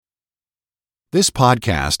This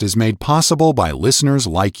podcast is made possible by listeners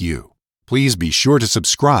like you. Please be sure to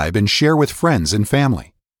subscribe and share with friends and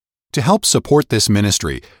family. To help support this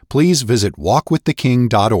ministry, please visit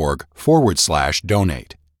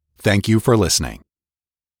walkwiththeking.org/donate. Thank you for listening.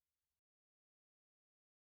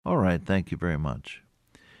 All right, thank you very much.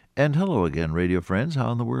 And hello again, radio friends.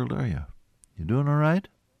 How in the world are you? You doing all right?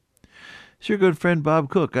 It's your good friend Bob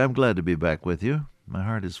Cook. I'm glad to be back with you. My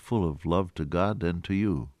heart is full of love to God and to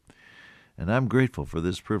you. And I'm grateful for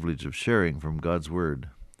this privilege of sharing from God's Word,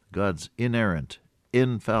 God's inerrant,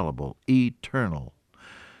 infallible, eternal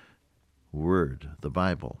Word, the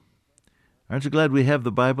Bible. Aren't you glad we have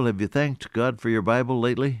the Bible? Have you thanked God for your Bible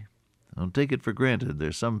lately? Don't take it for granted.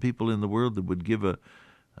 There's some people in the world that would give a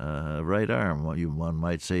right arm, one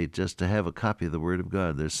might say, just to have a copy of the Word of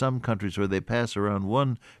God. There's some countries where they pass around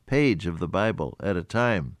one page of the Bible at a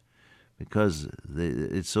time because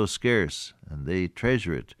it's so scarce, and they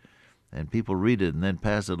treasure it, and people read it and then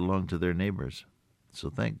pass it along to their neighbors. So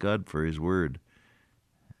thank God for His Word,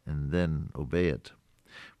 and then obey it.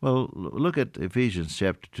 Well, look at Ephesians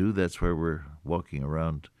chapter 2. That's where we're walking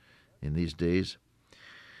around in these days.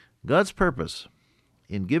 God's purpose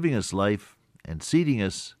in giving us life and seating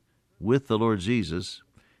us with the Lord Jesus,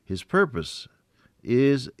 His purpose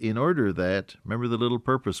is in order that, remember the little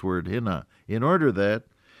purpose word, hina, in order that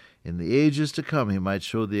in the ages to come He might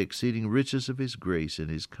show the exceeding riches of His grace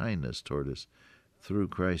and His kindness toward us through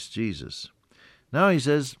Christ Jesus. Now He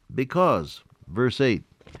says, because, verse 8,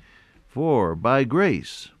 for by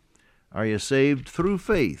grace are you saved through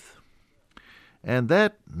faith, and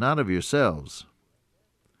that not of yourselves,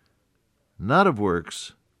 not of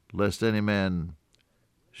works, lest any man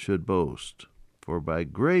should boast. For by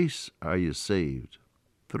grace are you saved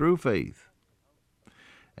through faith,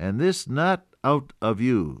 and this not out of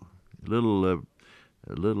you. Little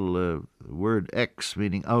word ex,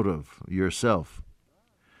 meaning out of yourself.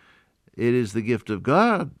 It is the gift of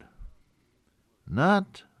God,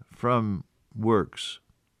 not from works,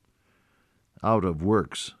 out of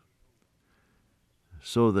works,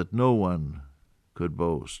 so that no one could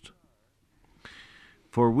boast.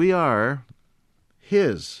 For we are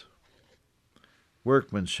His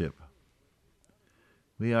workmanship.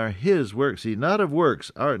 We are His works. See, not of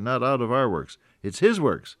works, not out of our works. It's His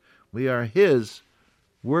works. We are His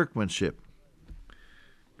workmanship,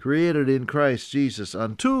 created in Christ Jesus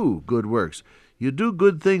unto good works. You do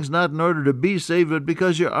good things not in order to be saved, but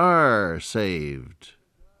because you are saved.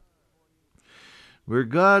 We're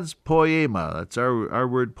God's poema. That's our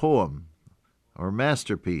word poem, or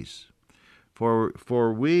masterpiece. For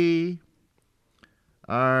we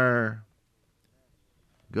are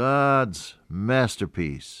God's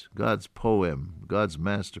masterpiece, God's poem, God's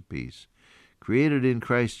masterpiece, created in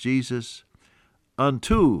Christ Jesus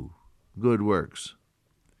unto good works,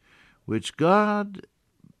 which God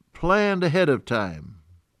planned ahead of time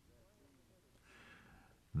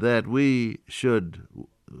that we should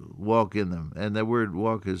walk in them. And the word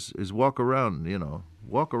walk is walk around,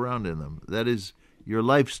 walk around in them. That is, your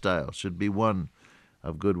lifestyle should be one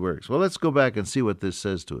of good works. Well, let's go back and see what this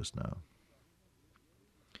says to us now.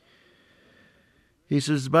 He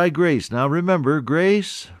says, by grace. Now remember,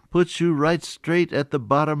 grace puts you right straight at the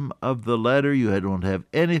bottom of the ladder. You don't have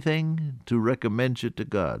anything to recommend you to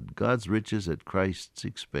God. God's riches at Christ's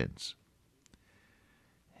expense.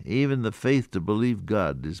 Even the faith to believe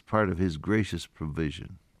God is part of His gracious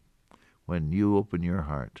provision. When you open your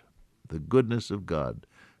heart, the goodness of God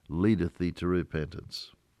leadeth thee to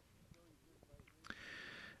repentance.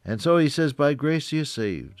 And so He says, by grace you are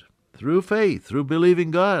saved, through faith, through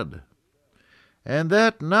believing God. And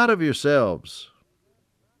that not of yourselves.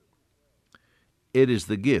 It is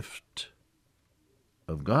the gift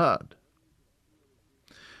of God.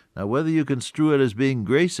 Now, whether you construe it as being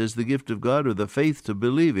grace as the gift of God or the faith to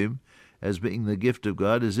believe Him as being the gift of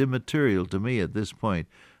God is immaterial to me at this point.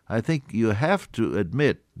 I think you have to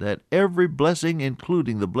admit that every blessing,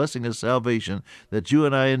 including the blessing of salvation that you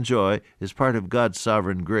and I enjoy, is part of God's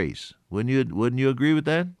sovereign grace. Wouldn't you agree with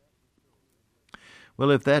that? Well,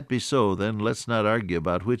 if that be so, then let's not argue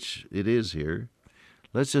about which it is here.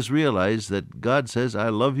 Let's just realize that God says, I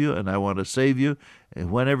love you and I want to save you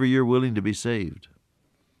whenever you're willing to be saved.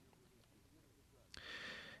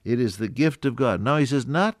 It is the gift of God. Now He says,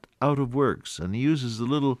 not out of works. And He uses the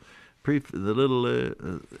little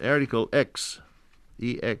article ex,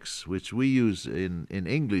 ex, which we use in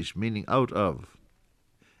English, meaning out of.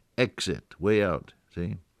 Exit, way out,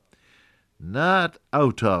 see? Not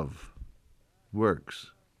out of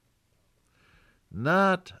works.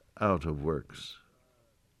 Not out of works.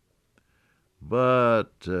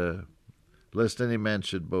 But lest any man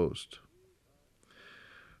should boast.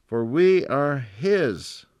 For we are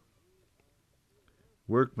His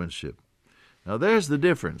workmanship. Now there's the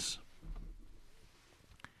difference.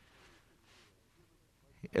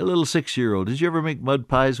 A little 6-year-old, did you ever make mud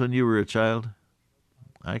pies when you were a child?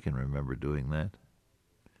 I can remember doing that.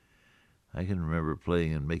 I can remember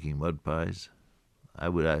playing and making mud pies.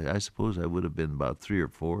 I suppose I would have been about 3 or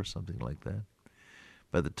 4, something like that.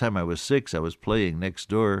 By the time I was 6, I was playing next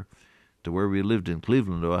door to where we lived in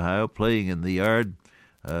Cleveland, Ohio, playing in the yard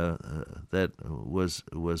that was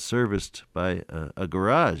serviced by a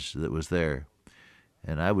garage that was there.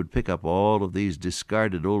 And I would pick up all of these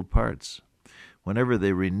discarded old parts. Whenever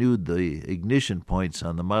they renewed the ignition points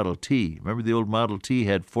on the Model T, remember the old Model T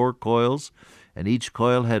had 4 coils, and each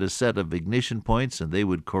coil had a set of ignition points, and they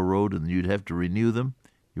would corrode, and you'd have to renew them.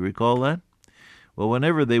 You recall that? Well,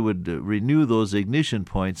 whenever they would renew those ignition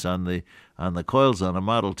points on the coils on a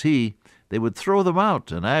Model T, they would throw them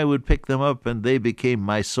out, and I would pick them up, and they became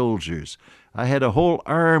my soldiers. I had a whole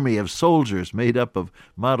army of soldiers made up of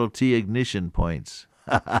Model T ignition points.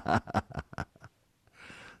 Oh,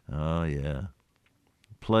 yeah.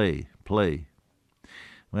 Play.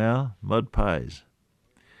 Well, mud pies.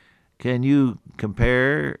 Can you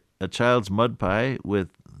compare a child's mud pie with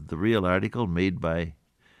the real article made by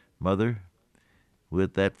Mother,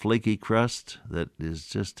 with that flaky crust that is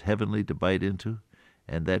just heavenly to bite into,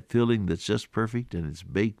 and that filling that's just perfect and it's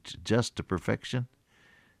baked just to perfection?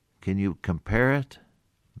 Can you compare it?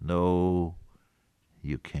 No,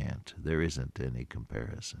 you can't. There isn't any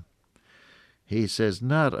comparison. He says,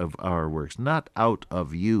 not of our works, not out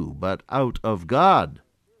of you, but out of God.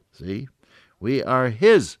 See? We are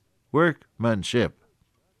His workmanship.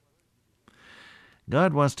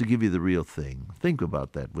 God wants to give you the real thing. Think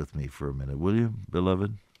about that with me for a minute, will you,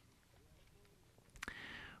 beloved?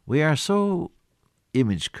 We are so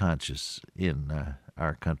image conscious in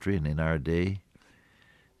our country and in our day.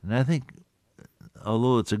 And I think,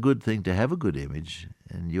 although it's a good thing to have a good image,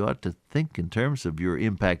 and you ought to think in terms of your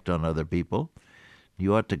impact on other people,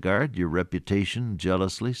 you ought to guard your reputation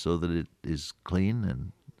jealously so that it is clean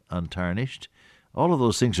and untarnished. All of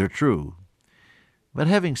those things are true. But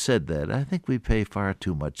having said that, I think we pay far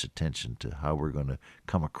too much attention to how we're going to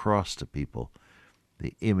come across to people,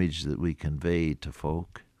 the image that we convey to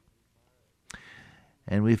folk.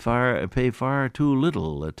 And we pay far too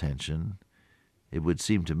little attention, it would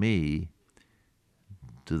seem to me,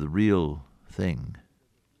 to the real thing.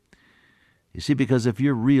 You see, because if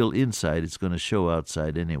you're real inside, it's going to show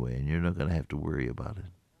outside anyway, and you're not going to have to worry about it.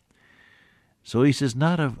 So he says,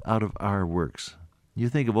 not out of our works. You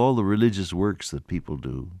think of all the religious works that people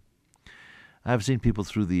do. I've seen people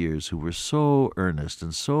through the years who were so earnest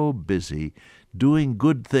and so busy doing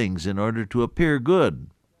good things in order to appear good.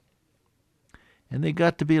 And they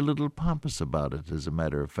got to be a little pompous about it, as a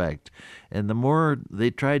matter of fact. And the more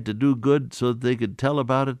they tried to do good so that they could tell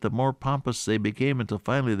about it, the more pompous they became, until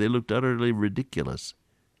finally they looked utterly ridiculous.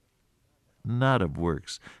 Not of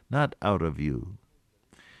works, not out of you.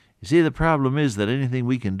 You see, the problem is that anything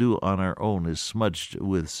we can do on our own is smudged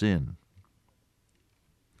with sin.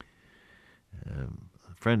 A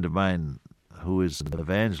friend of mine who is an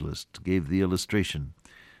evangelist gave the illustration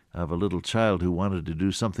of a little child who wanted to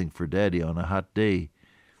do something for Daddy on a hot day,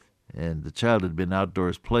 and the child had been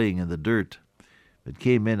outdoors playing in the dirt, but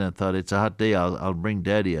came in and thought, it's a hot day, I'll bring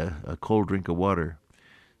Daddy a cold drink of water.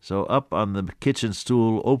 So up on the kitchen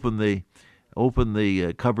stool, open the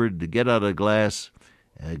cupboard, to get out a glass,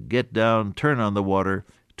 get down, turn on the water,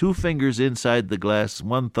 2 fingers inside the glass,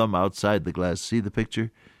 1 thumb outside the glass. See the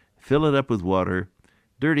picture? Fill it up with water,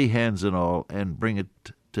 dirty hands and all, and bring it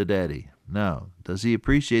to Daddy. Now, does he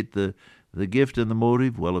appreciate the gift and the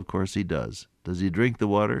motive? Well, of course he does. Does he drink the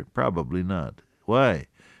water? Probably not. Why?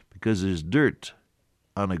 Because there's dirt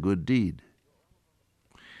on a good deed.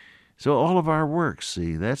 So all of our works,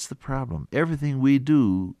 see, that's the problem. Everything we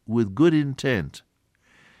do with good intent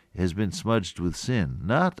has been smudged with sin,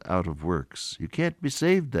 not out of works. You can't be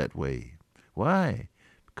saved that way. Why?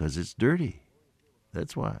 Because it's dirty.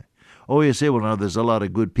 That's why. Oh, you say, well, now there's a lot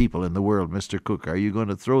of good people in the world, Mr. Cook. Are you going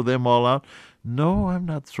to throw them all out? No, I'm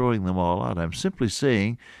not throwing them all out. I'm simply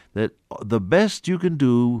saying that the best you can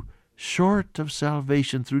do, short of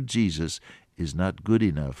salvation through Jesus, is not good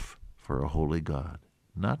enough for a holy God,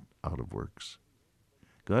 not out of works.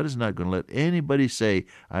 God is not going to let anybody say,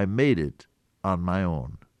 I made it on my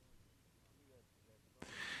own.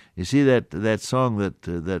 You see that song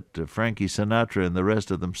that Frankie Sinatra and the rest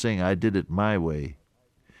of them sing, I did it my way.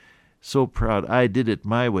 So proud, I did it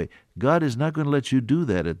my way. God is not going to let you do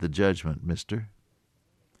that at the judgment, mister.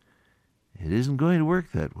 It isn't going to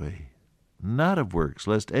work that way. Not of works,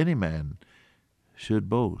 lest any man should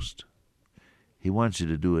boast. He wants you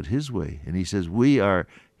to do it His way. And He says we are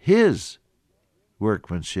His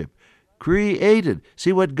workmanship, created.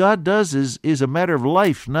 See, what God does is a matter of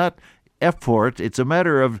life, not effort. It's a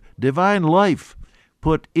matter of divine life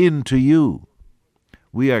put into you.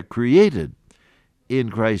 We are created in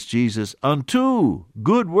Christ Jesus unto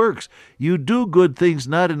good works. You do good things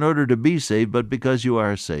not in order to be saved, but because you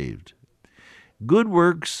are saved. Good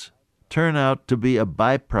works turn out to be a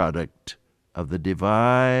byproduct of the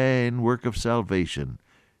divine work of salvation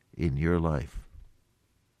in your life.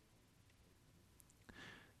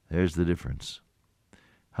 There's the difference.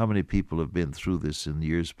 How many people have been through this in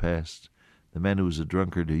years past? The man who was a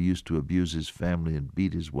drunkard who used to abuse his family and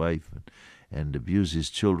beat his wife and abuse his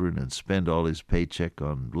children and spend all his paycheck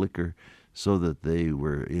on liquor so that they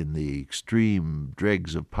were in the extreme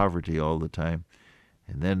dregs of poverty all the time.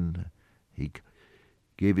 And then he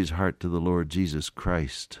gave his heart to the Lord Jesus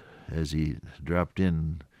Christ as he dropped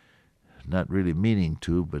in, not really meaning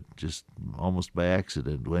to, but just almost by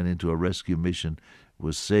accident, went into a rescue mission,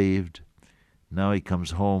 was saved. Now he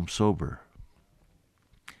comes home sober.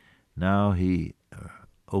 Now he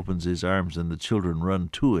opens his arms and the children run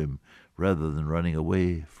to him rather than running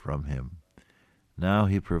away from him. Now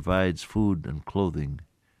he provides food and clothing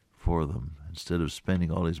for them instead of spending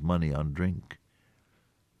all his money on drink.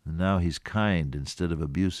 And now he's kind instead of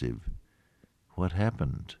abusive. What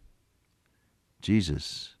happened?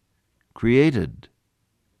 Jesus created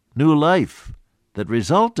new life that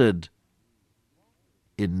resulted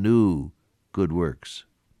in new good works.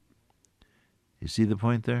 You see the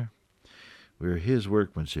point there? We're His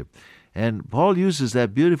workmanship. And Paul uses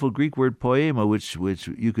that beautiful Greek word poema, which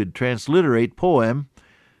you could transliterate poem.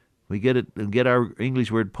 We get our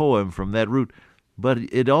English word poem from that root. But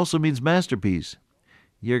it also means masterpiece.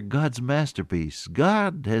 You're God's masterpiece.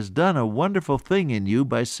 God has done a wonderful thing in you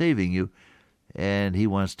by saving you, and He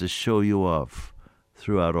wants to show you off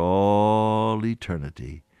throughout all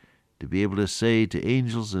eternity, to be able to say to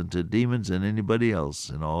angels and to demons and anybody else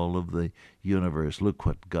in all of the universe, look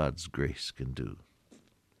what God's grace can do.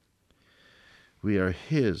 We are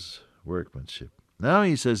His workmanship. Now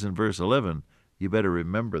he says in verse 11, you better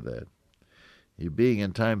remember that. You being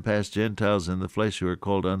in time past Gentiles in the flesh who are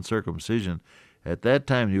called uncircumcision, at that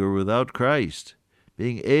time you were without Christ,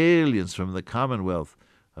 being aliens from the commonwealth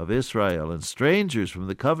of Israel and strangers from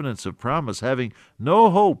the covenants of promise, having no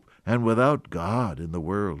hope and without God in the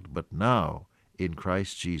world. But now, in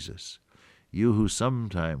Christ Jesus, you who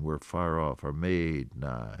sometime were far off are made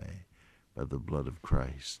nigh by the blood of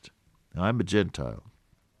Christ. Now, I'm a Gentile.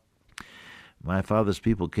 My father's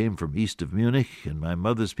people came from east of Munich, and my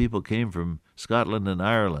mother's people came from Scotland and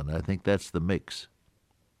Ireland. I think that's the mix.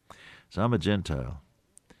 So I'm a Gentile.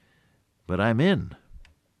 But I'm in.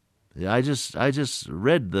 I just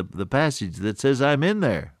read the passage that says I'm in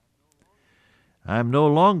there. I'm no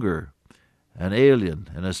longer an alien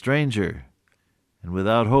and a stranger and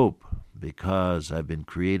without hope because I've been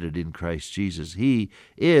created in Christ Jesus. He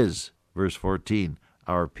is, verse 14,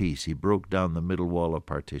 our peace. He broke down the middle wall of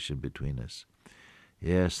partition between us.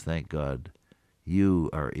 Yes, thank God, you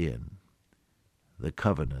are in the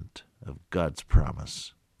covenant of God's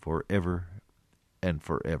promise forever and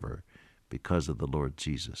forever because of the Lord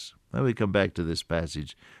Jesus. Then we come back to this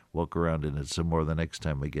passage, walk around in it some more the next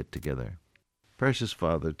time we get together. Precious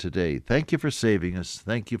Father, today, thank you for saving us.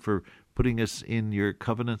 Thank you for putting us in your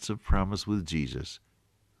covenants of promise with Jesus.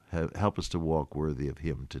 Help us to walk worthy of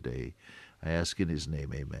Him today. I ask in His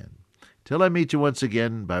name, amen. Till I meet you once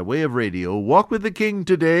again by way of radio, walk with the King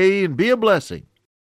today and be a blessing.